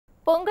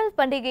பொங்கல்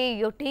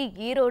பண்டிகையையொட்டி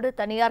ஈரோடு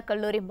தனியார்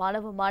கல்லூரி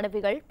மாணவ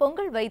மாணவிகள்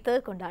பொங்கல் வைத்து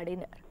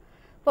கொண்டாடினர்.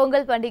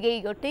 பொங்கல்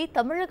பண்டிகையொட்டி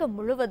தமிழகம்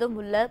முழுவதும்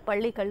உள்ள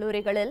பள்ளி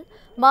கல்லூரிகளில்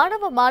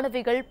மாணவ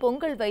மாணவிகள்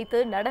பொங்கல் வைத்து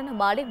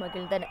நடனமாடி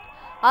மகிழ்ந்தனர்.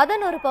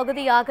 அதன் ஒரு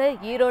பகுதியாக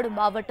ஈரோடு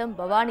மாவட்டம்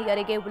பவானி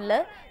அருகே உள்ள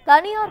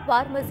தனியார்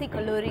பார்மசி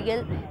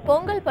கல்லூரியில்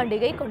பொங்கல்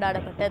பண்டிகை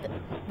கொண்டாடப்பட்டது.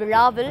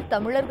 விழாவில்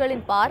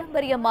தமிழர்களின்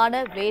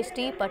பாரம்பரியமான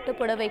வேஷ்டி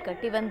பட்டுப்புடவை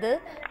கட்டி வந்து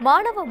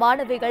மாணவ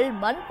மாணவிகள்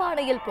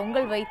மண்பானையில்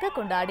பொங்கல் வைத்து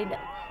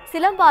கொண்டாடினர்.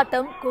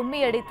 சிலம்பாட்டம், கும்மி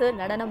அடித்து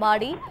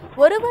நடனமாடி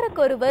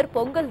ஒருவருக்கொருவர்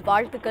பொங்கல்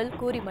வாழ்த்துக்கள்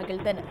கூறி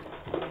மகிழ்ந்தனர்.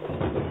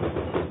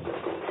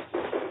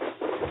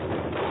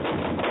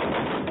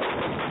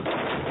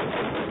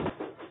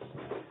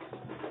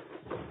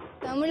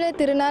 தமிழர்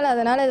திருநாள்,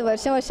 அதனால் அது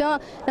வருஷம் வருஷம்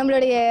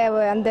நம்மளுடைய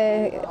அந்த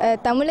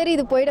தமிழர்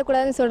இது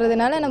போயிடக்கூடாதுன்னு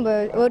சொல்கிறதுனால நம்ம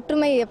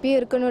ஒற்றுமை எப்பயும்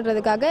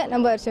இருக்கணுன்றதுக்காக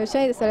நம்ம வருஷம்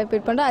வருஷம் இதை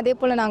செலிப்ரேட் பண்ணுறோம். அதே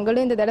போல்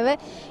நாங்களும் இந்த தடவை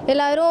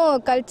எல்லோரும்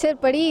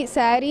கல்ச்சர் படி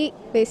சாரீ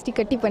வேஷ்டி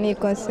கட்டி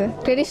பண்ணியிருக்கோம் சார்.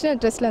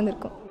 ட்ரெடிஷ்னல் ட்ரெஸ்ஸில்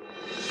வந்திருக்கோம்.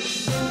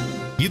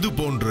 இது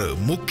போன்ற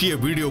முக்கிய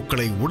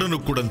வீடியோக்களை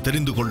உடனுக்குடன்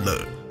தெரிந்து கொள்ள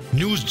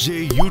NewsJ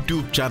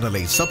யூடியூப்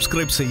சேனலை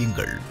சப்ஸ்கிரைப்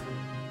செய்யுங்கள்.